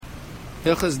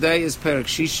Hilchas Day is Perek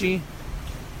Shishi,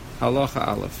 Halacha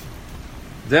Aleph.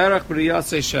 Derech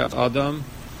B'riyasei Shel Adam,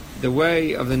 the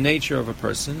way of the nature of a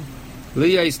person.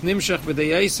 Liyais Nimshach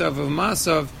B'dayesav of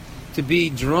Masav, to be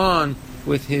drawn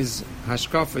with his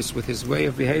hashkafis, with his way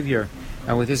of behavior,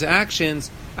 and with his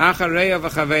actions. Achareya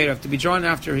v'chaveirav, to be drawn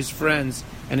after his friends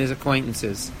and his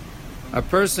acquaintances. A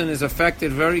person is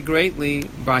affected very greatly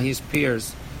by his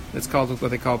peers. That's called what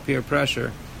they call peer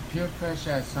pressure. Peer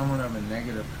pressure has somewhat of a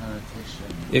negative connotation.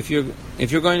 If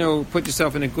you're going to put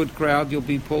yourself in a good crowd, you'll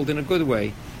be pulled in a good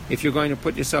way. If you're going to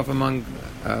put yourself among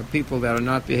people that are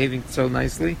not behaving so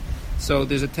nicely, so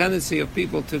there's a tendency of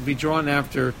people to be drawn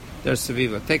after their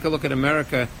seviva. Take a look at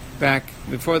America back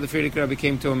before the Frierdiker Rebbe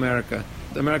came to America.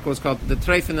 America was called the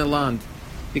Treif in the Land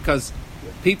because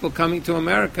people coming to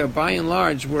America, by and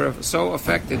large, were so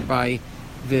affected by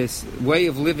this way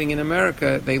of living in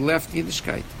America, they left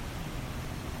Yiddishkeit.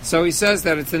 So he says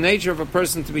that it's the nature of a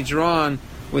person to be drawn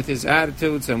with his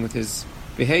attitudes and with his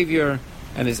behavior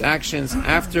and his actions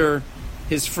after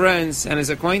his friends and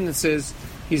his acquaintances.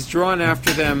 He's drawn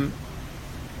after them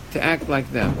to act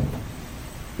like them.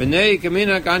 And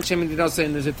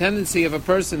there's a tendency of a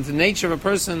person, the nature of a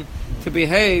person, to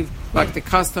behave like the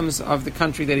customs of the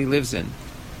country that he lives in.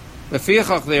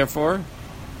 Therefore,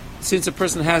 since a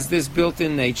person has this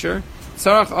built-in nature,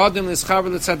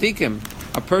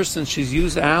 a person should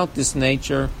use out this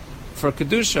nature for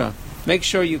kedusha. Make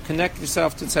sure you connect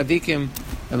yourself to tzaddikim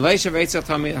and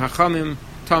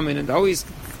always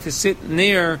to sit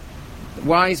near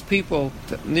wise people,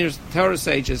 near Torah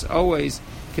sages, always.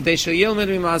 That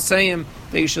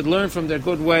you should learn from their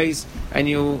good ways, and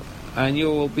you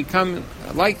will become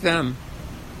like them.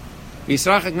 And you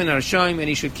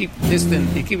should keep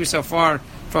distant. You keep yourself far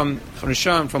from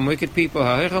Rishon, from wicked people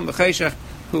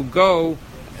who go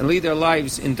and lead their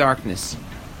lives in darkness.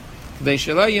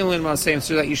 So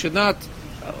that you should not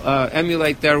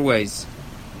emulate their ways.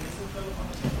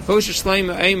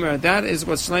 That is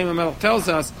what Shlomo Melech tells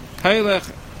us.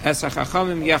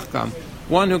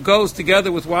 One who goes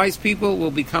together with wise people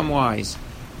will become wise.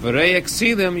 And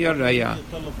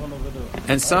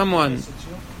someone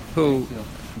who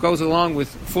goes along with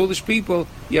foolish people,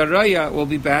 yaraya, will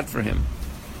be bad for him.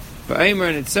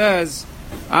 And it says,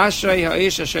 this is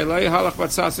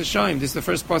the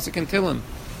first pasuk in Tehillim.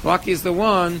 Lucky is the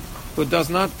one who does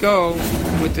not go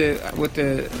with the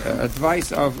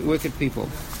advice of wicked people,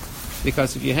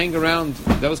 because if you hang around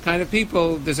those kind of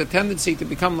people, there's a tendency to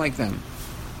become like them.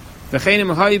 If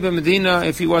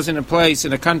he was in a place,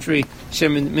 in a country, if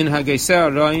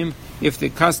the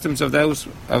customs of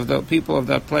the people of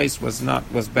that place was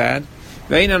bad,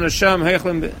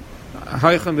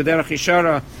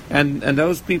 and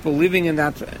those people living in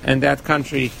that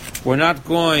country were not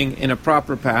going in a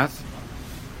proper path,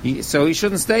 so he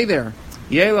shouldn't stay there.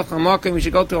 We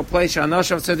should go to a place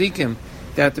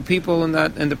that the people in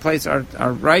the place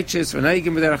are righteous and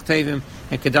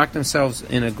conduct themselves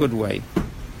in a good way.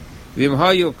 If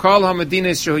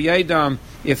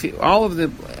all of the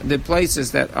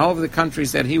places, all of the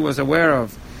countries that he was aware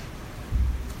of,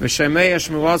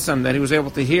 that he was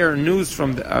able to hear news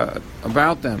from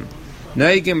about them,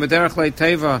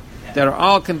 that are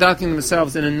all conducting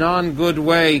themselves in a non-good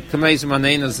way,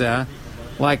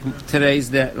 like today's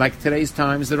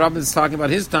times. The Rebbe is talking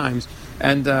about his times,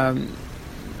 and I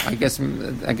guess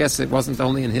it wasn't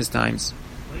only in his times.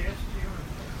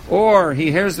 Or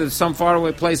he hears of some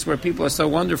faraway place where people are so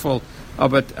wonderful,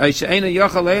 but he's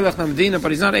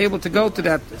not able to go to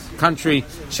that country,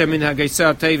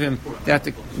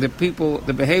 that the people,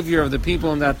 the behavior of the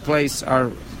people in that place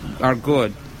are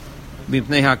good.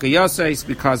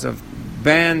 Because of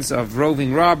bands of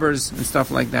roving robbers and stuff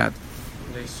like that.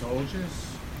 Are they soldiers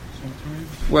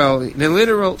sometimes? Well, the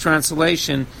literal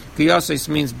translation, Kiyoses,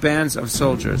 means bands of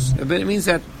soldiers. But it means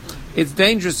that it's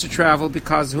dangerous to travel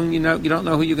because you don't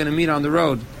know who you're going to meet on the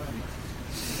road.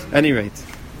 At any rate,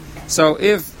 so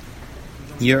if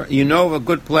you know of a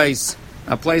good place,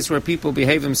 a place where people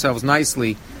behave themselves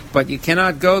nicely, but you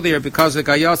cannot go there because of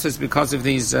Kiyoses, because of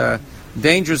these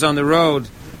dangers on the road,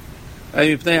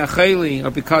 or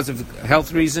because of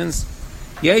health reasons,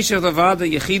 he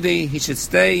should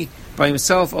stay by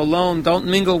himself alone. Don't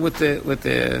mingle with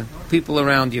the people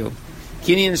around you.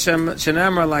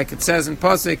 Like it says in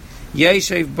Pasuk,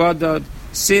 Yeshev Badad,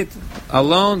 sit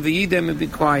alone, v'yidem, and be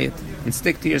quiet, and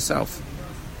stick to yourself.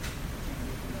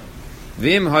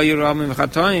 And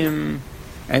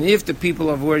if the people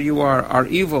of where you are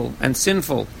evil and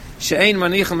sinful,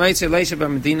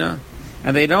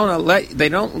 and they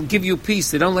don't give you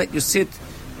peace, they don't let you sit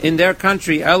in their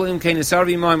country,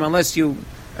 unless you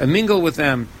mingle with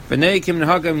them,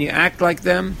 you act like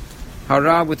them,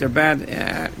 hara, with their bad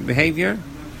behavior.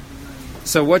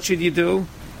 So what should you do?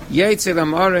 Yetzel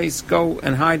amares, go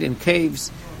and hide in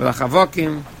caves,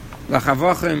 v'lachavokim,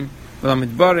 v'lachavochim,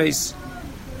 v'lamidbares,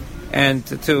 and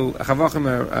to chavochim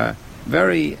are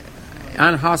very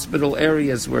unhospitable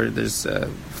areas where there's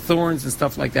thorns and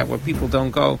stuff like that, where people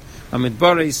don't go,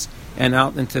 v'lamidbares, and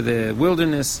out into the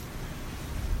wilderness.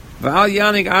 V'al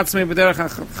yanig atzmei b'derech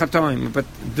chatoim, but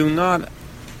do not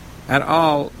at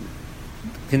all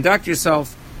conduct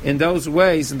yourself in those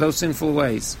ways, in those sinful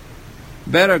ways.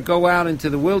 Better go out into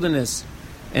the wilderness,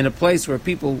 in a place where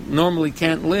people normally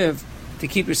can't live, to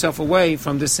keep yourself away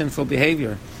from this sinful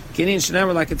behavior. Kinin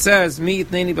shenemer, like it says, mi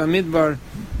itneni b'midbar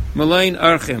malayin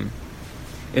archim.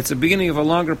 It's the beginning of a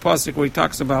longer pasuk where he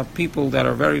talks about people that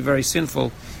are very, very sinful.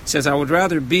 He says, I would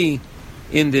rather be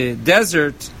in the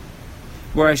desert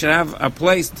where I should have a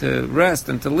place to rest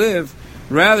and to live,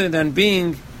 rather than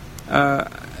being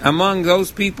among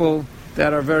those people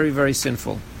that are very, very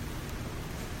sinful.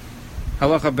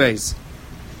 Halacha Beis.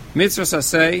 Mitzvah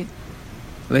Sasei,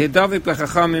 lehidavik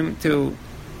b'chachamim, to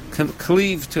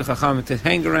cleave to chachamim, to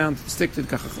hang around, to stick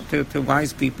to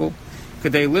wise people.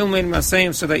 Kadei lilmeid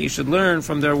maseim, so that you should learn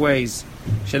from their ways.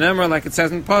 Shenemar, like it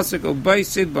says in pasuk, ubay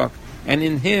sidbak, and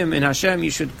in him, in Hashem,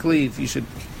 you should cleave, you should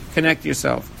connect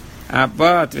yourself.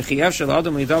 But is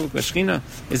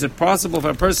it possible for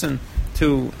a person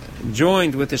to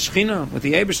join with the Shechina, with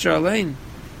the Eibishter Alein?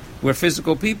 We're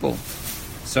physical people.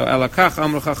 So alakach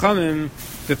amru chachamim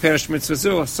b'perish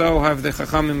mitzvah. So have the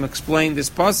chachamim explained this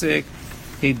pasuk.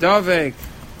 Hidavek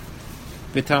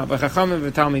b'chachamim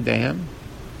v'talmidehem.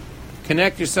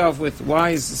 Connect yourself with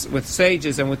wise, with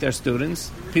sages, and with their students,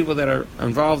 people that are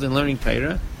involved in learning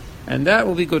Torah, and that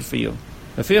will be good for you.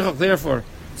 Therefore,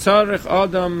 tzarich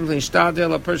adam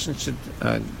leishtadel, a person should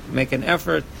make an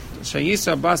effort.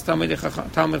 Shayisa bas talmid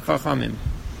chachamim.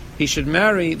 He should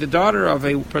marry the daughter of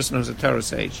a person who's a Torah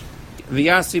sage.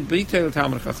 V'yasi b'tel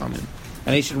talmid chachamim,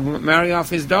 and he should marry off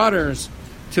his daughters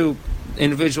to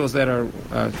individuals that are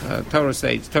Torah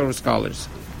sages, Torah scholars.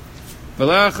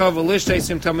 And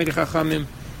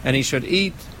he should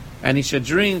eat and he should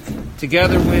drink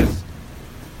together with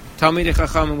Talmidei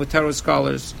Chachamim, with Torah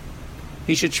scholars.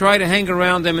 He should try to hang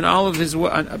around them in all of his.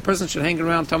 A person should hang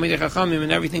around Talmidei Chachamim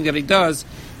in everything that he does,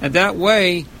 and that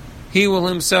way he will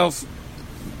himself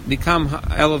become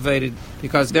elevated,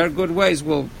 because their good ways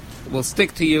will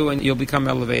stick to you, and you'll become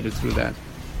elevated through that.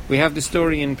 We have the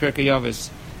story in Pirkei Avos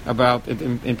about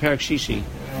in Perek Shishi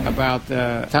about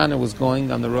Tana was going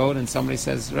on the road, and somebody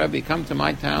says, Rebbe, come to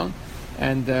my town,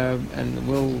 and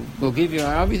we'll give you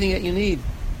everything that you need.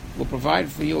 We'll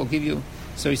provide for you. We'll give you.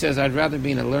 So he says, I'd rather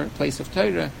be in a place of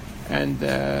Torah, and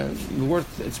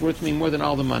it's worth me more than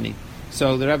all the money.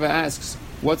 So the Rebbe asks,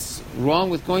 what's wrong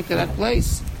with going to that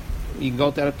place? You can go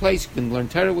to that place, you can learn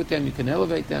Torah with them, you can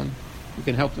elevate them, you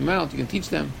can help them out, you can teach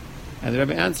them. And the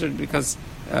Rebbe answered, because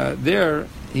there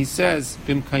he says,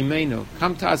 Bim Kaimenu,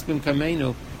 come to us Bim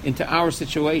Kaimenu, into our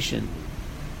situation.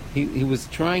 He was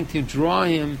trying to draw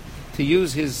him to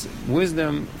use his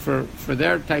wisdom for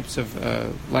their types of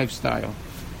lifestyle.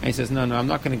 And he says, no, I'm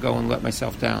not going to go and let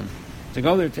myself down. To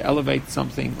go there to elevate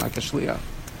something like a shliach.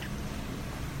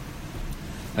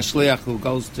 A shliach who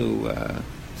goes to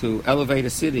elevate a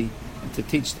city, to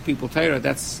teach the people Torah,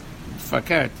 that's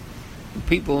fakert.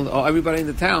 People, everybody in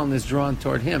the town is drawn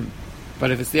toward him.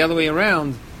 But if it's the other way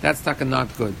around, that's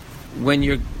not good. When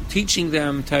you're teaching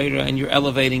them Torah and you're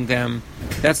elevating them,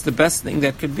 that's the best thing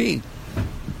that could be.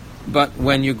 But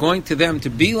when you're going to them to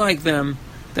be like them,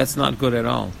 that's not good at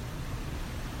all.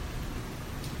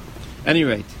 At any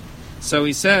rate, so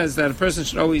he says that a person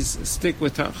should always stick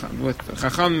with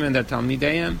Chachamim and their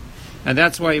Talmideim, and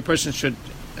that's why a person should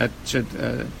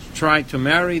try to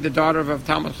marry the daughter of a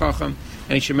Talmid Chacham,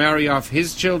 and he should marry off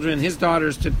his children, his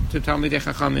daughters, to Talmidei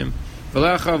Chachamim.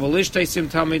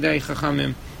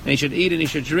 And he should eat and he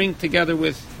should drink together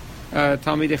with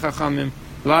Talmidei Chachamim.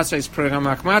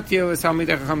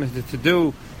 To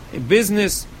do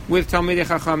business with Talmidei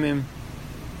Chachamim,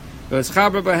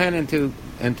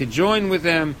 and to join with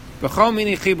them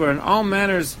in all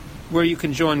manners where you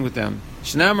can join with them.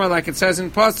 Shnamar, like it says in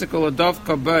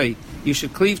Pasuk, you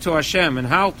should cleave to Hashem. And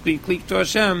how to cleave to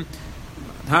Hashem?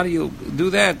 How do you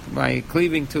do that? By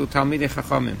cleaving to Talmidei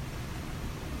Chachamim.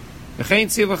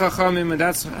 And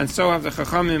so have the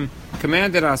Chachamim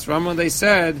commanded us. Ramon, they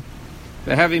said,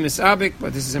 the heavy misabik,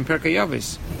 but this is in Pirkei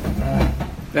Avos.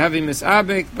 The heavy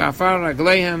misabik, ba'afar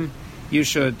ragleihem, you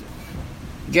should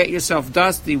get yourself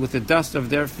dusty with the dust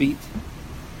of their feet.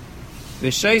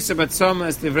 V'sheisa batzoma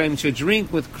es divrei, should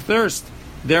drink with thirst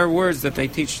their words that they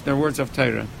teach, their words of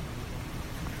Torah.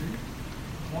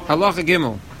 Halacha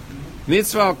Gimel.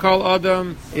 Mitzvah al kol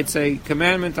adam, it's a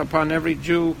commandment upon every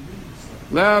Jew.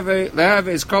 Lehav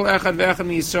is kol echad ve'echad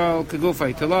miYisrael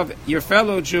kegufay, to love your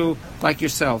fellow Jew like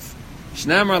yourself.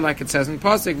 Shnamar, like it says in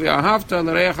Pasuk, ve'ahavta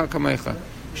l'reacha kamecha,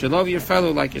 you should love your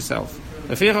fellow like yourself.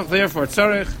 Lefichach, therefore,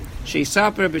 tzarech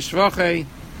sheyisaper b'shvachei,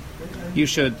 you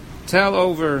should tell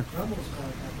over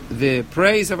the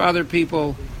praise of other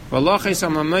people, v'loches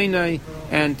amameinai,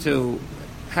 and to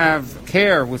have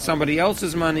care with somebody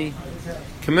else's money,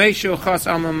 kameshu chas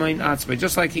amamein atzmei,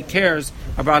 just like he cares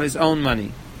about his own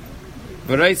money.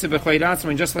 V'reitze b'chleid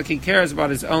atzmei, just like he cares about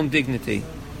his own dignity.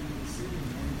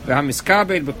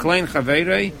 V'hamiskabed b'klein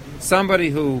chaveirei, somebody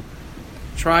who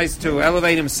tries to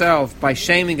elevate himself by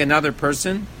shaming another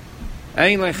person,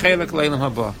 ein lechelek leilam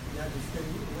haba,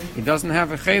 he doesn't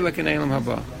have a chelek in eilam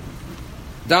haba.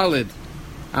 Dalid,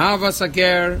 Avas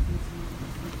Ager,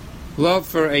 love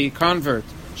for a convert,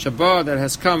 Shabbat that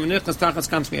has come, Nichnas Tachas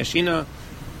Kanfei Ashina,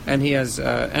 and he has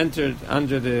entered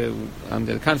under the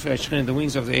Kanfei Ashina, the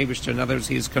wings of the Eibishter. In other words,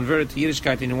 he is converted to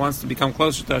Yiddishkeit and he wants to become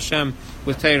closer to Hashem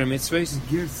with Torah mitzvahs.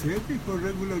 Ger Tzedek or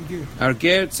regular Ger?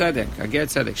 Ger Tzedek.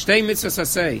 Shtei mitzvahs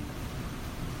asay.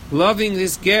 Loving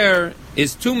this Ger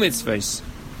is 2 mitzvahs.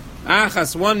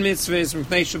 Achas, 1 mitzvah is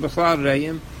Mipnei Shebechlal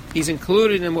Re'im. He's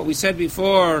included in what we said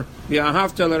before,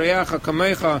 V'ahavta l'reacha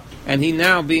kamecha, and he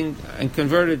now being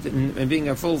converted and being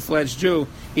a full-fledged Jew,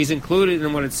 he's included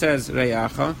in what it says,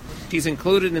 Reacha. He's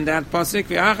included in that pasuk,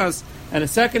 V'achas, and a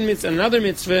second mitzvah, another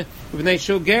mitzvah, V'nei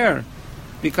Shoger,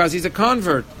 because he's a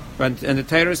convert. And the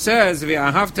Torah says,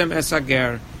 V'ahavtem es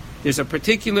hager. There's a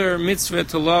particular mitzvah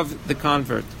to love the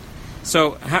convert.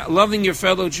 So, loving your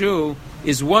fellow Jew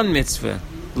is 1 mitzvah.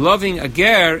 Loving a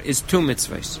ger is 2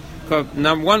 mitzvahs.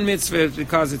 Number 1 mitzvah is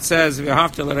because it says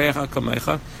v'ahavta l'reacha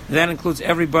kamecha. That includes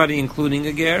everybody, including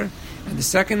a ger. And the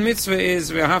second mitzvah is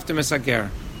v'ahavta mesager.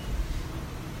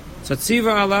 So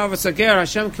tziva alav v'sager,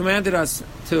 Hashem commanded us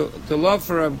to love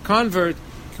for a convert,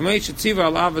 k'mei tziva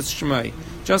alav v'shmei,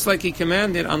 just like He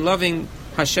commanded on loving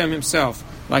Hashem Himself.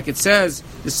 Like it says,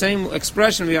 the same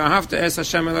expression v'ahavta es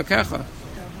Hashem elokecha.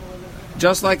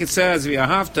 Just like it says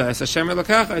v'ahavta es Hashem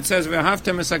elokecha, it says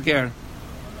v'ahavta mesager.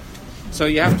 So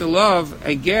you have to love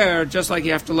a ger just like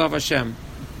you have to love Hashem.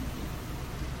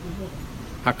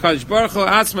 HaKadosh Baruch Hu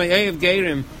atzmai eiv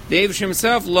gerim. The Eibush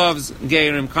himself loves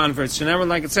gerim, converts. Shenever,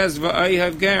 like it says,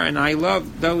 v'ayhav ger, and I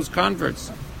love those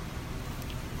converts.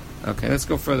 Okay, let's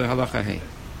go further. Halacha hey.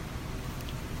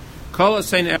 Kol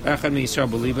asein echad miYisrael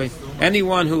b'libei.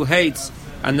 Anyone who hates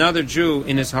another Jew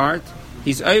in his heart,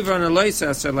 he's over on a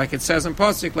leisa, like it says in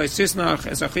Pasuk, leisisnach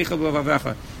es achicha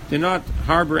b'lavavecha. Do not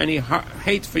harbor any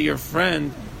hate for your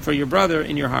friend, for your brother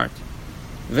in your heart.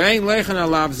 Ve'ein lechen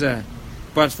alav zeh.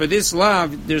 But for this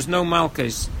love, there's no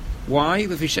malchus. Why?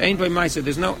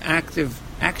 There's no active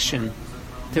action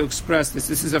to express this.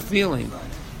 This is a feeling.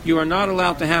 You are not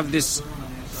allowed to have this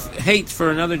hate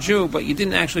for another Jew, but you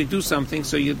didn't actually do something,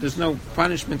 so there's no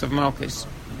punishment of malchus.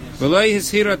 V'lei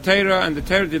hishira Torah, and the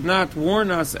Torah did not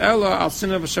warn us, Ella al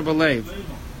sinah v'shabalev.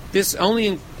 This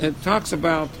only talks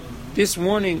about this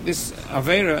warning, this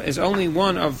Avera is only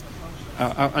one of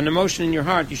an emotion in your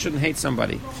heart. You shouldn't hate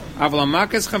somebody. But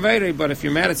if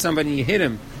you're mad at somebody and you hit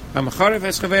him, and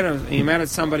you're mad at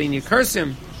somebody and you curse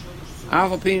him,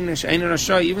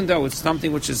 even though it's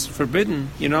something which is forbidden,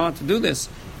 you're not allowed to do this.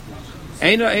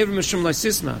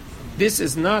 This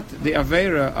is not the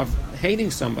Avera of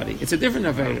hating somebody. It's a different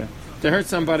Avera. To hurt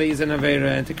somebody is an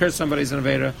Avera, and to curse somebody is an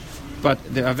Avera. But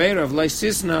the Avera of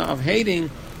Leisisna, of hating,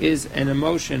 is an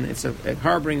emotion. It's a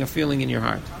harboring a feeling in your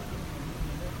heart.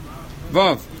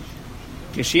 Vav.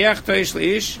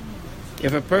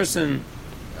 If a person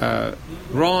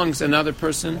wrongs another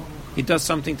person, he does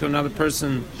something to another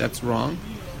person that's wrong,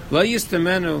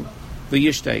 the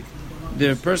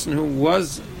person who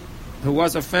was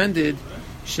offended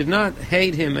should not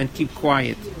hate him and keep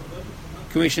quiet.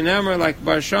 Like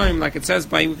Barshaim, like it says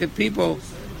by wicked people,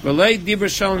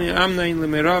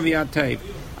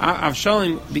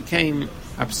 Avshalom became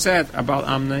upset about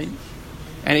Amnon,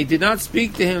 and he did not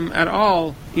speak to him at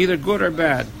all, either good or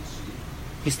bad.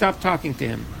 He stopped talking to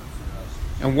him.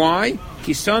 And why?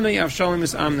 Kisonei Avshalom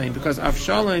is Amnon, because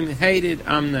Avshalom hated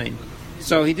Amnon.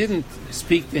 So he didn't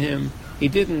speak to him, he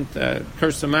didn't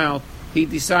curse him out, he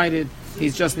decided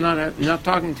he's just not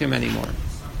talking to him anymore.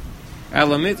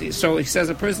 So he says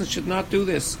a person should not do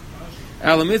this.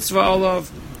 Ala mitzvah olav,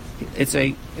 it's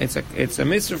a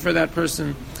mitzvah for that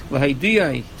person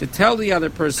to tell the other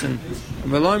person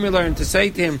and to say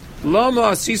to him, Lama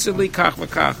asisali kach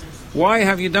v'kach. Why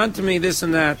have you done to me this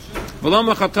and that?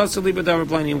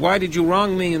 Why did you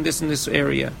wrong me in this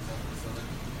area?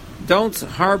 Don't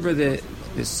harbor the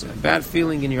bad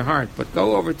feeling in your heart, but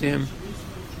go over to him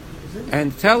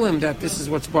and tell him that this is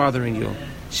what's bothering you.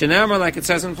 Shenamar, like it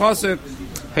says in Pasuk,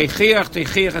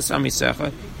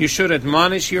 you should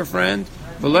admonish your friend,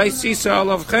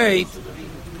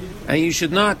 and you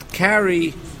should not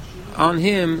carry on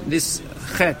him this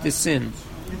chet, this sin.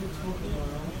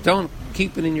 Don't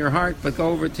keep it in your heart, but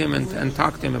go over to him and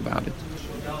talk to him about it.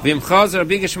 And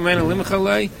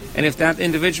if that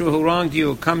individual who wronged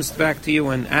you comes back to you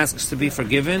and asks to be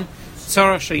forgiven,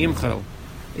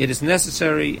 it is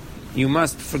necessary, you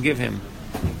must forgive him.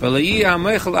 The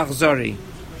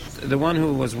one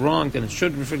who was wronged and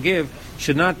should forgive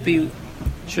shouldn't be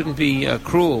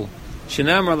cruel.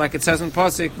 Shenamar, like it says in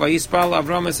Pasuk, Vayispal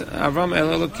Avram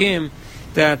El Elokim,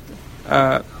 that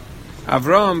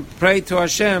Avram prayed to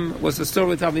Hashem, was the story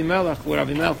with Avimelech, where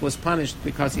Avimelech was punished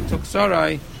because he took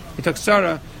Sarah,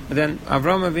 and then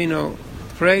Avram Avinu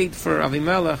prayed for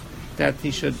Avimelech that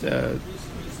he should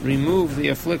remove the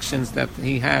afflictions that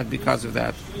he had because of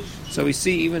that. So we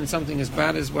see even something as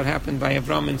bad as what happened by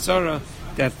Avram and Sarah,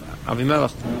 that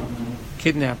Avimelech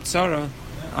kidnapped Sarah,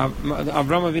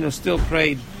 Avram Avinu still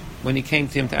prayed when he came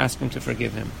to him to ask him to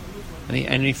forgive him,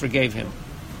 and he forgave him.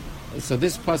 So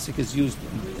this pasuk is used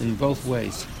in both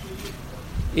ways.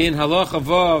 In Halacha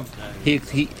Vav,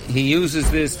 he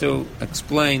uses this to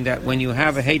explain that when you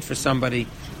have a hate for somebody,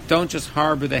 don't just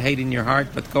harbor the hate in your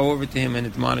heart, but go over to him and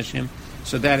admonish him,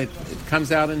 so that it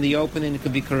comes out in the open and it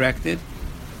can be corrected.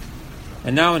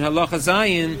 And now in Halacha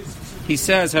Zayin, he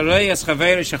says, Harei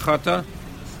chaver shechata,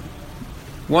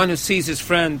 one who sees his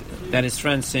friend that his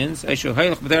friend sins, or he's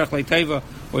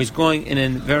going in a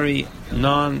very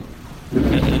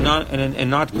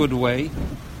not good way.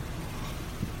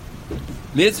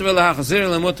 It's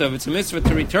a mitzvah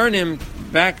to return him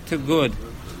back to good,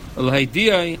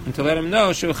 and to let him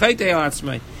know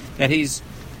that he's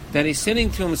sinning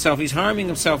to himself, he's harming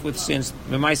himself with sins,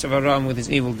 with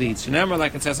his evil deeds.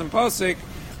 Like it says in Pasuk,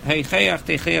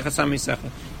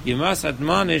 you must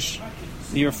admonish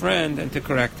your friend and to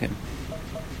correct him.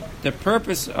 The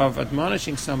purpose of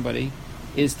admonishing somebody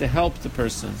is to help the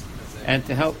person and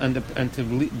to help and to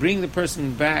bring the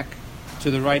person back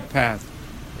to the right path.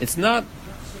 It's not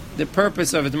the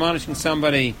purpose of admonishing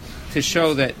somebody to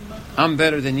show that I'm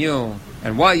better than you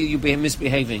and why you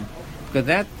misbehaving, because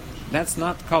that's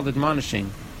not called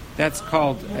admonishing. That's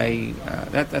called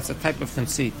that's a type of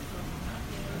conceit.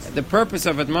 The purpose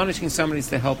of admonishing somebody is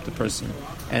to help the person,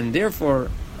 and therefore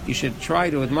you should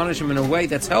try to admonish him in a way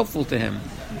that's helpful to him.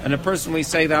 And a person, we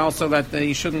say that also that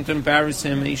he shouldn't embarrass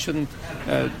him, he shouldn't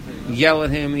yell at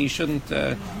him, he shouldn't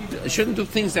do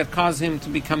things that cause him to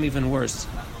become even worse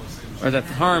or that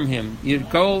harm him. Your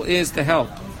goal is to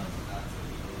help,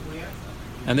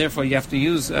 and therefore you have to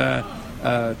use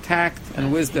tact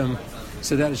and wisdom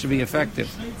so that it should be effective.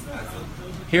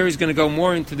 Here he's going to go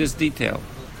more into this detail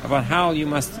about how you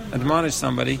must admonish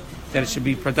somebody that it should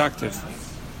be productive.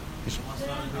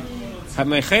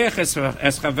 Somebody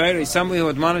who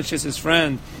admonishes his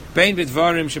friend,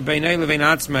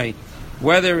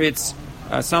 whether it's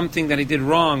something that he did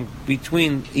wrong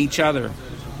between each other,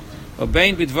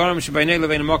 whether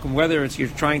it's you're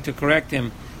trying to correct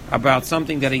him about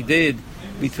something that he did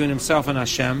between himself and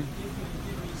Hashem,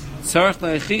 it's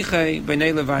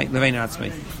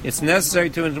necessary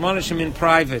to admonish him in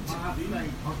private,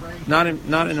 not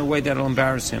in a way that will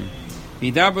embarrass him.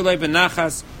 You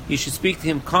should speak to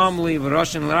him calmly,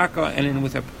 and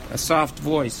with a soft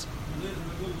voice,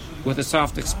 with a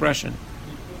soft expression.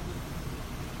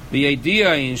 The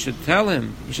idea, you should tell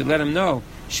him, you should let him know,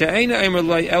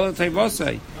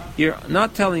 you're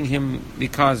not telling him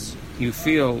because you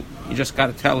feel you just got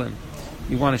to tell him.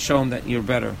 You want to show him that you're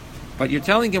better. But you're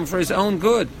telling him for his own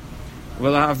good.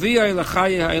 And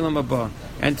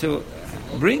to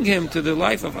bring him to the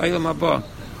life of Eilam Haba.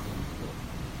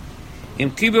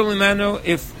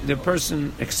 If the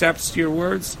person accepts your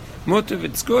words, mutav,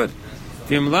 it's good.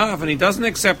 And he doesn't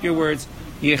accept your words,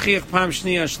 you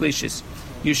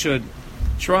should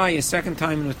try a second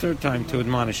time and a third time to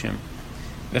admonish him.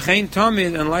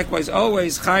 And likewise,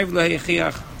 always,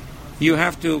 you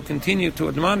have to continue to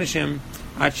admonish him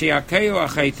until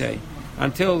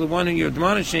the one who you're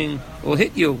admonishing will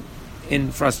hit you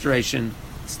in frustration.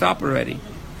 Stop already.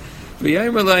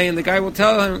 And the guy will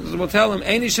tell him, I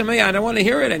don't want to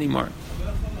hear it anymore.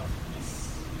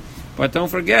 But don't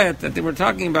forget that they were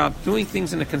talking about doing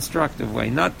things in a constructive way,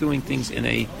 not doing things in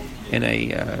a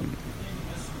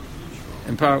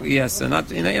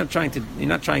you're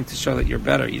not trying to show that you're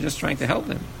better. You're just trying to help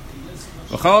him.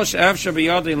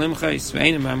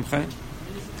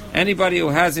 Anybody who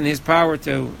has in his power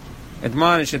to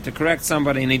admonish and to correct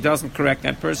somebody and he doesn't correct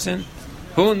that person,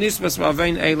 Hu nisbas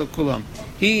v'avein elu kulam.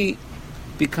 He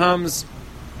becomes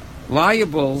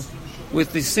liable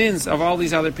with the sins of all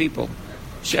these other people.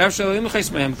 Because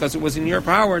it was in your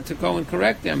power to go and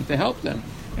correct them, to help them.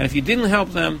 And if you didn't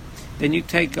help them, then you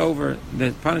take over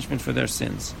the punishment for their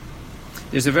sins.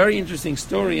 There's a very interesting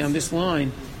story on this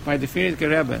line by the Frierdiker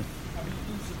Rebbe.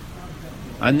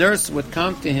 A nurse would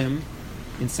come to him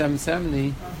in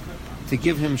 770 to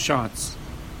give him shots.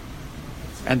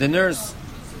 And the nurse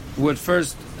would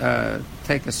first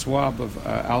take a swab of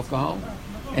alcohol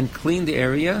and clean the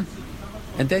area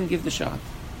and then give the shot.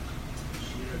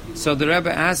 So the Rebbe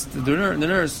asked the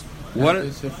nurse, what...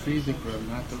 It's a Frierdiker Rebbe,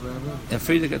 not the Rebbe? A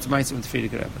Frierdiker, it's Meister with the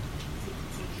Frierdiker Rebbe.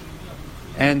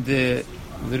 And the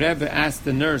Rebbe asked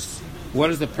the nurse, what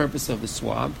is the purpose of the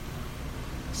swab?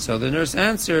 So the nurse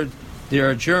answered, there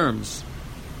are germs.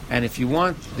 And if you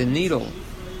want the needle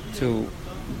to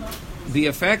be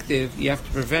effective, you have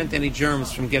to prevent any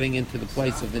germs from getting into the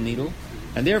place of the needle.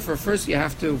 And therefore, first you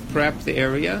have to prep the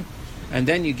area, and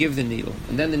then you give the needle.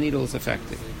 And then the needle is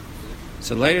effective.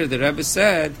 So later the Rebbe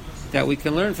said that we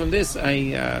can learn from this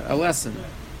a lesson.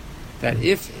 That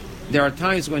if there are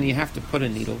times when you have to put a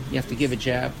needle, you have to give a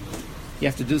jab, you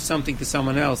have to do something to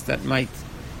someone else that might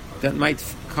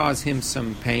cause him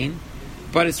some pain,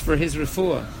 but it's for his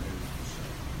refuah.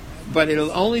 But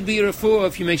it'll only be refuah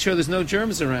if you make sure there's no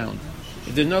germs around.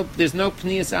 If there's no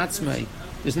pnius atzmei,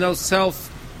 there's no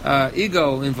self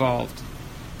ego involved.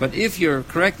 But if you're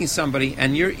correcting somebody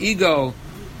and your ego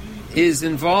is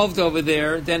involved over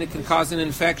there, then it can cause an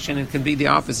infection. It can be the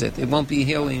opposite. It won't be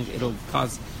healing. It'll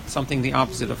cause something the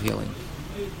opposite of healing.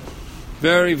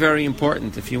 Very, very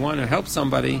important. If you want to help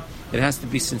somebody, it has to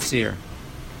be sincere.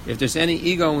 If there's any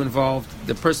ego involved,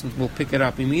 the person will pick it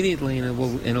up immediately and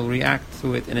it'll react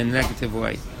to it in a negative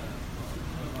way.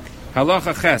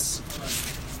 Halacha ches.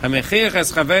 Hamechiach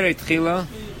es chaverei tchila.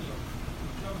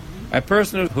 A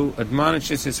person who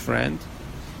admonishes his friend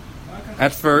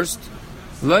at first,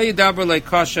 lo yidaber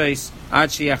leikashes ad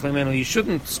sheyach lemenu. You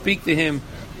shouldn't speak to him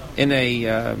in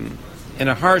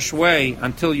a harsh way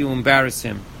until you embarrass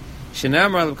him.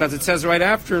 Shenamar, because it says right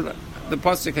after the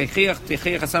pasuk heichiach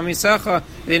tichiach asamisacha,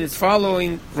 then it's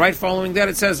following that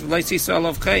it says leisisa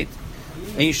alav chait,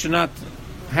 and you should not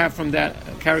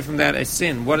carry from that a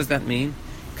sin. What does that mean?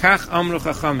 Kach amru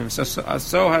chachamim.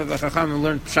 So have the chachamim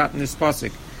learned pshat in this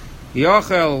pasuk.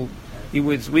 Yochel,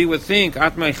 we would think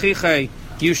at meichichei,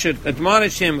 you should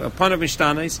admonish him upon a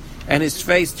mishtanes, and his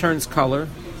face turns color.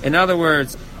 In other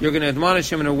words, you're going to admonish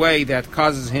him in a way that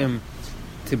causes him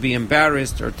to be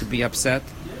embarrassed or to be upset.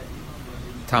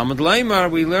 Talmud Leimar,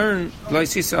 we learn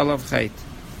Loisisa alav chait.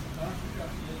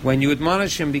 When you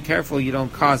admonish him, be careful you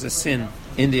don't cause a sin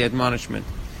in the admonishment.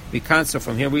 So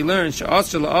from here we learn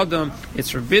it's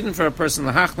forbidden for a person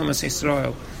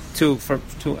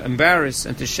to embarrass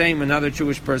and to shame another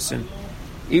Jewish person,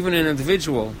 even an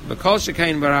individual.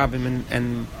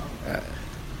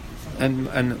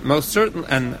 And most certain,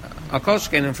 and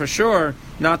and for sure,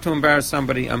 not to embarrass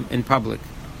somebody in public.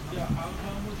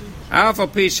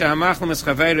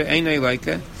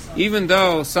 Even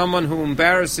though someone who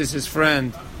embarrasses his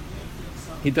friend,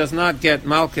 he does not get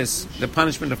malchus, the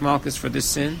punishment of malchus for this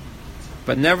sin,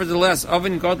 but nevertheless,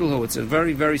 avin godlhu, it's a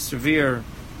very, very severe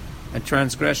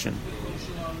transgression.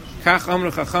 Kach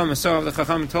amru chacham, so the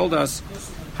chacham told us,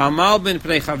 hamal bin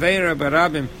pnei chaveira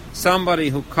barabim, somebody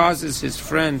who causes his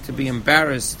friend to be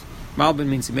embarrassed. Malbin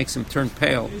means he makes him turn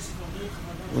pale,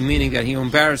 meaning that he will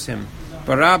embarrass him.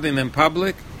 Barabim in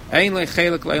public, ein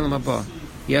lechelek leilam haba.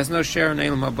 He has no share in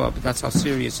eilam haba, but that's how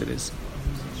serious it is.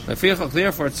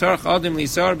 Therefore, a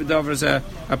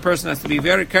person has to be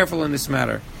very careful in this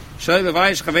matter.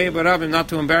 Not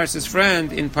to embarrass his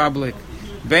friend in public.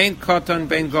 Bein koton,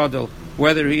 bein godel,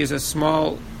 whether he is a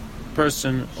small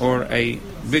person or a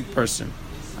big person.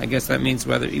 I guess that means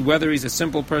whether he's a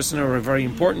simple person or a very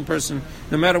important person.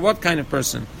 No matter what kind of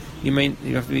person, you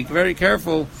have to be very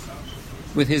careful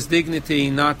with his dignity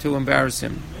not to embarrass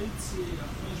him.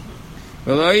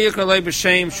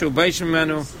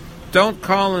 Don't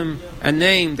call him a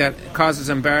name that causes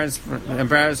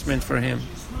embarrassment for him.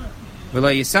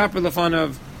 Like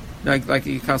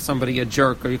you call somebody a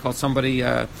jerk, or you call somebody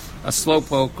a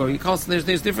slowpoke, or you call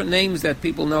there's different names that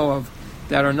people know of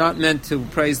that are not meant to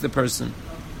praise the person.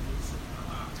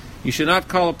 You should not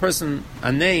call a person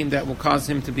a name that will cause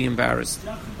him to be embarrassed.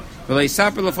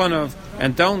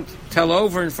 And don't tell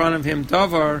over in front of him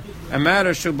davar, a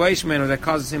matter that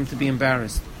causes him to be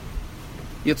embarrassed.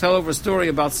 You'll tell over a story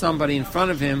about somebody in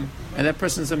front of him, and that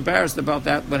person's embarrassed about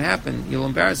that, what happened. You'll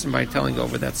embarrass him by telling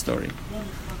over that story.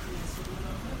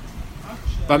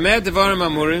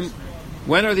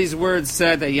 When are these words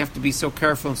said that you have to be so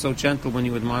careful and so gentle when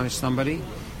you admonish somebody?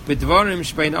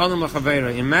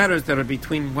 In matters that are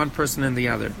between one person and the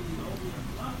other.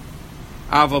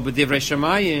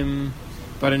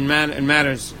 But in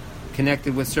matters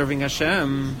connected with serving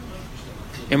Hashem,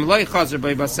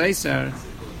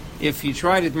 if you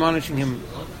tried admonishing him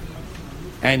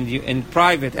and you in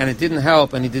private and it didn't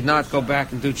help and he did not go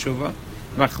back and do tshuva,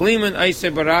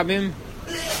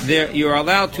 you are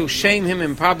allowed to shame him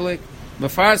in public, and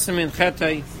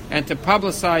to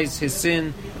publicize his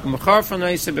sin,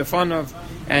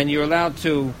 and you're allowed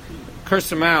to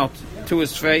curse him out to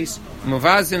his face, and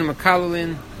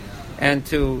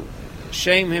to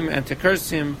shame him and to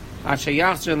curse him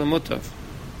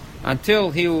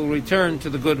until he will return to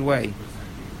the good way.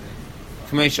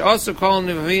 Also call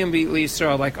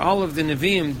Nevi'im like all of the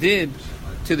Nevi'im did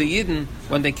to the Yidden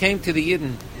when they came to the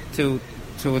Yidden to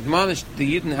admonish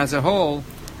the Yidden as a whole.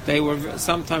 They were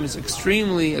sometimes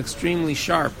extremely, extremely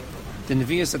sharp. The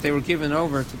Nevi'as that they were given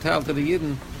over to tell to the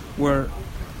Yidden were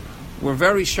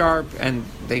very sharp, and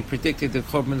they predicted the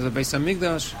Churban of the Beis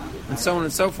Hamikdash and so on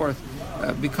and so forth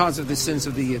because of the sins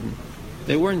of the Yidden.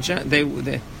 They weren't. They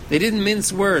didn't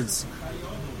mince words.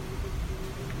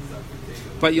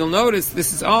 But you'll notice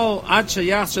this is all this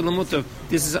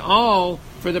is all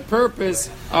for the purpose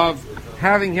of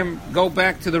having him go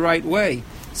back to the right way.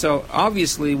 So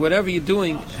obviously, whatever you're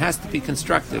doing has to be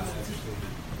constructive.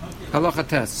 Halacha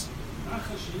tes.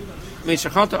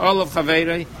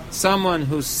 Someone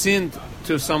who sinned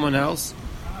to someone else,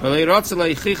 and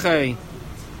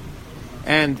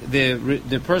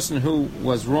the person who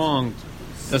was wronged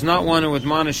does not want to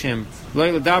admonish him,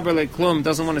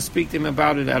 doesn't want to speak to him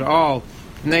about it at all,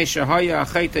 because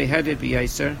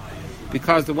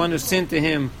the one who sinned to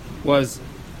him was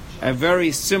a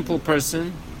very simple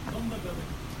person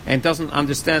and doesn't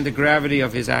understand the gravity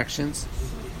of his actions,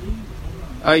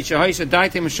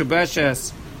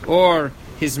 or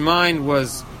his mind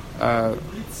was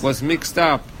mixed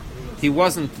up, he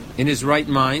wasn't in his right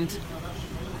mind,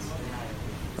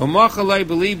 and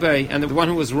the one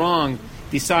who was wrong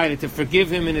decided to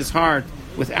forgive him in his heart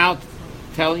without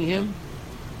telling him.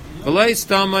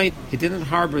 He didn't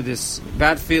harbor this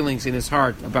bad feelings in his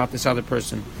heart about this other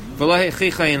person.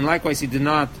 And likewise, he did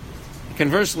not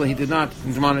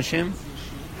admonish him.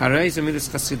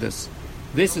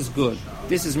 This is good.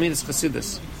 This is midas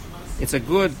chasidus. It's a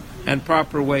good and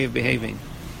proper way of behaving.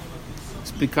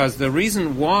 It's because the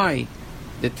reason why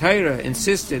the Torah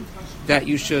insisted that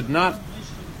you should not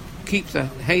keep the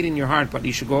hate in your heart, but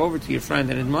you should go over to your friend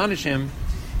and admonish him,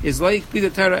 is like the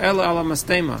Torah ela ala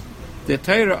mastema. The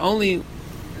Torah only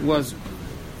was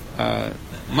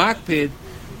makpid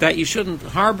that you shouldn't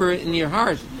harbor in your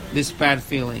heart this bad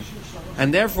feeling,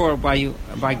 and therefore by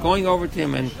going over to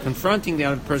him and confronting the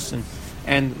other person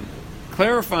and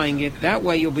clarifying it, that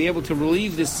way you'll be able to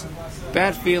relieve this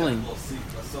bad feeling.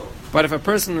 But if a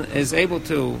person is able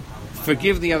to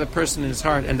forgive the other person in his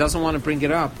heart and doesn't want to bring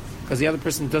it up because the other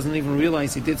person doesn't even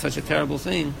realize he did such a terrible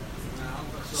thing,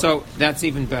 so that's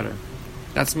even better.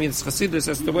 That's midas chasidus.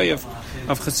 That's the way of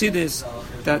chasidus,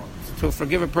 that to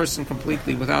forgive a person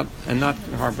completely without and not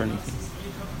harbor anything.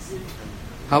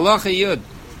 Halacha Yud.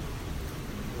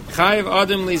 Chayiv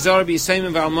Adam Lizar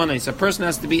B'Yisayim V'Almanos. A person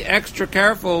has to be extra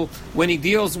careful when he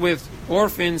deals with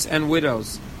orphans and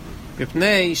widows,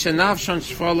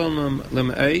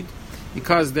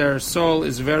 because their soul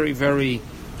is very, very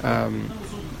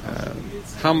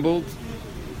humbled,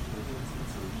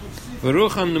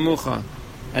 v'rucham nemucha,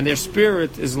 and their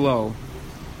spirit is low.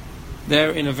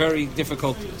 They're in a very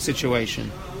difficult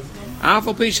situation. And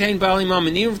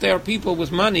even if they are people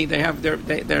with money,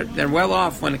 they're well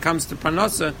off when it comes to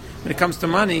parnasa, when it comes to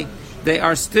money, they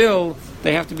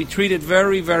have to be treated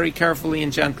very, very carefully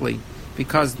and gently,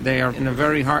 because they are in a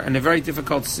very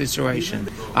difficult situation.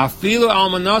 Afilu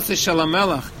almanasa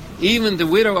shalamelach, even the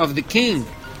widow of the king,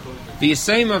 the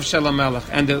Yisayim of Shalamelach,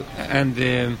 and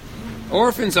the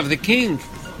orphans of the king,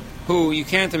 who you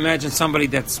can't imagine somebody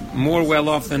that's more well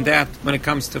off than that when it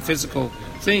comes to physical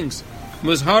things.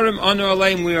 Muzharim anu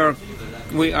aleim,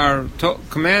 we are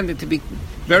commanded to be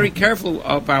very careful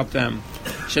about them.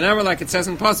 Shenever, like it says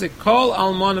in Pasuk, Kol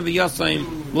almana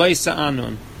v'yasayim leisa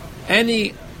anun.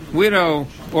 Any widow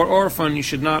or orphan you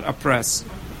should not oppress.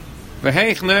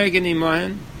 V'heich ne'egin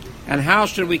imahen, and how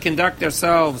should we conduct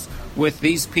ourselves with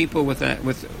these people, with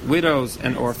widows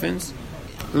and orphans?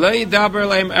 Only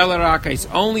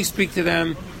speak to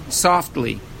them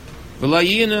softly.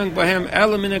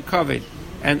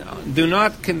 And do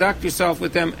not conduct yourself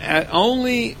with them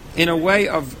only in a way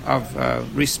of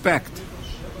respect.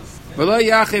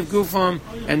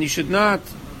 And you should not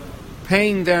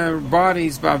paying their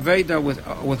bodies ba'aveda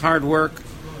with hard work,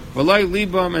 v'loi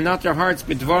libam, and not their hearts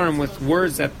b'dvarim, with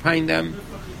words that pain them,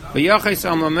 v'yachis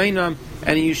al mameinam,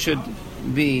 and you should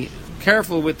be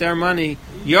careful with their money,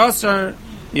 yasar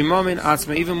mimamin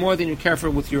atzma, even more than you're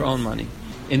careful with your own money.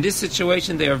 In this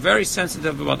situation, they are very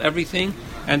sensitive about everything,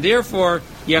 and therefore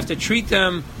you have to treat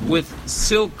them with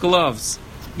silk gloves.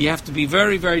 You have to be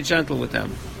very, very gentle with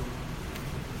them.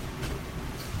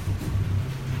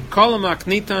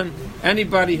 Kolamaknitan,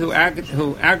 anybody who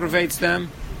aggravates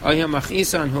them,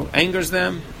 ayamachisan, who angers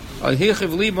them,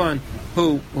 ayhichiv liban,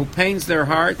 who pains their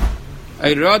heart,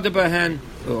 ayradabahan,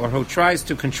 or who tries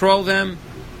to control them,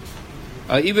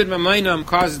 ibid mamainam,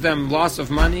 causes them loss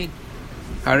of money,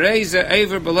 hareza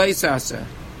aver beleisasa,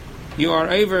 you are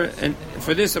over, and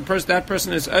for this that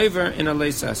person is over in a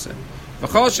leisasa.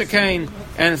 V'chol shekain,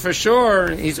 and for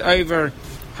sure he's over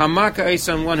hamaka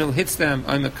esan, one who hits them,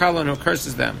 or mekalan, who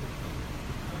curses them.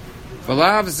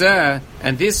 V'lav zeh,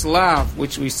 and this lav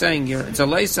which we're saying here, it's a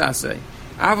leisasa.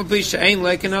 Avabi she'ain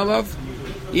leikin alav,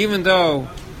 even though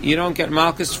you don't get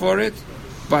malchus for it,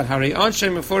 but hari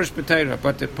anshem mefurish b'teira,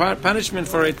 but the punishment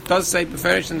for it does say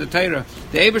beferish in the Torah.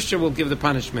 The Eibusher will give the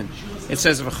punishment. It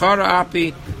says v'chara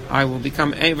api, I will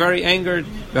become very angered,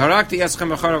 v'harakti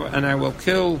eschem v'chara, and I will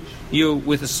kill you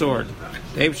with a sword.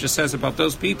 The Eibusher says about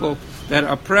those people that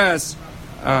oppress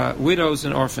widows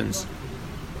and orphans.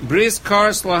 Bris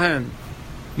karas lahen,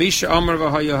 misha amar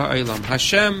v'haya ha'elam.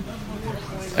 Hashem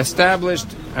established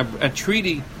a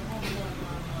treaty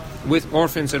with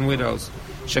orphans and widows.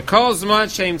 Shekol zman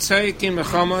sheim tzeikin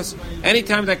mechamas.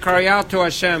 Anytime they cry out to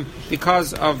Hashem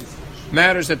because of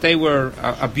matters that they were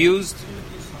abused,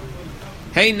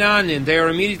 hey nanin, they are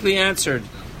immediately answered.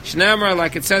 Shnamar,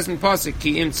 like it says in Pasuk,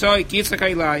 ki im tzoik yitzak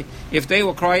ilai, if they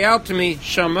will cry out to me,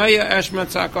 shamaya eshma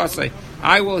tzakasei,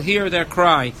 I will hear their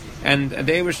cry. And the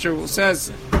Eibusher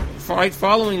says, right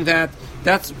following that,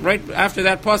 that's right after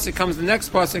that Pasuk comes the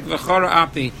next Pasuk, v'chara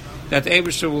api, that the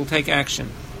Eibusher will take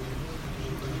action.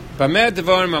 When are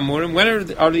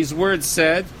these words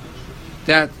said?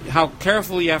 That how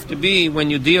careful you have to be when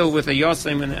you deal with a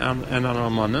yosem and an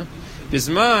almana.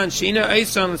 Bisman shina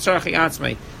eison l'tzarchi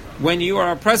atzmei, when you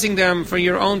are oppressing them for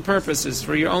your own purposes,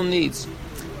 for your own needs.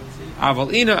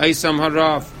 Aval ina eisam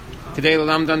harav k'dei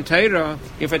l'lamdan Torah.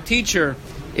 If a teacher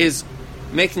is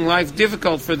making life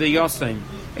difficult for the yosem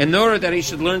in order that he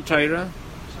should learn Torah,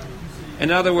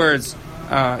 in other words,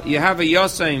 you have a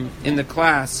yosem in the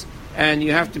class, and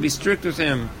you have to be strict with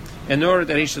him in order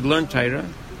that he should learn Torah,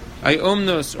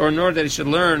 umnus, or in order that he should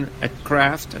learn a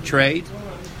craft, a trade,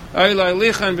 or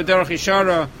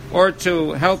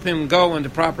to help him go in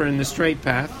the straight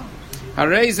path.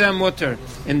 Mutter.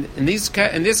 In this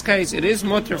case, it is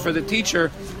mutter for the teacher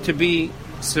to be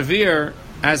severe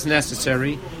as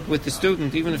necessary with the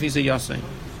student, even if he's a yosem.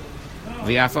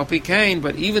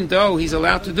 But even though he's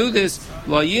allowed to do this,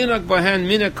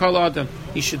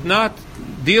 he should not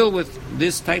deal with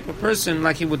this type of person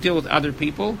like he would deal with other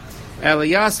people.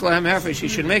 He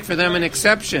should make for them an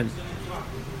exception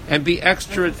and be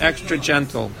extra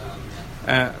gentle.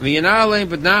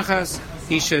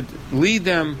 He should lead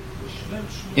them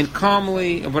in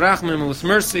calmly, with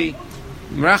mercy,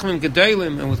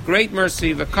 and with great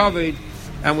mercy,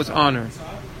 and with honor.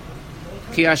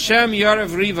 Ki Hashem yarav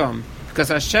rivam, because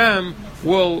Hashem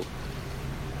will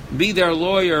be their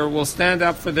lawyer, will stand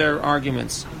up for their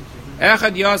arguments.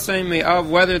 Echad yasem me'av,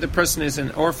 whether the person is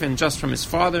an orphan just from his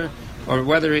father, or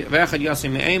whether echad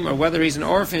yasem me'aim, or whether he's an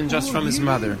orphan just from his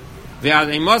mother.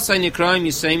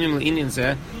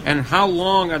 And how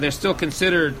long are they still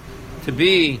considered to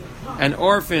be an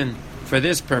orphan for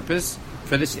this purpose,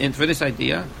 for this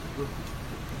idea?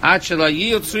 Until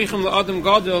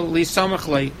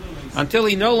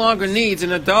he no longer needs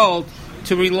an adult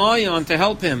to rely on to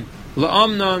help him,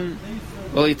 to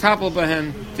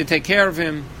take care of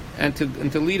him and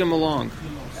to lead him along.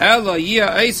 But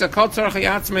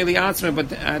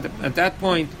at that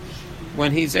point,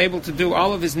 when he's able to do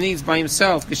all of his needs by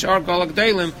himself,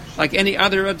 like any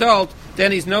other adult,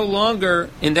 then he's no longer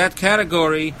in that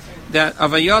category that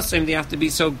of a yosem. They have to be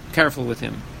so careful with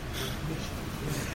him.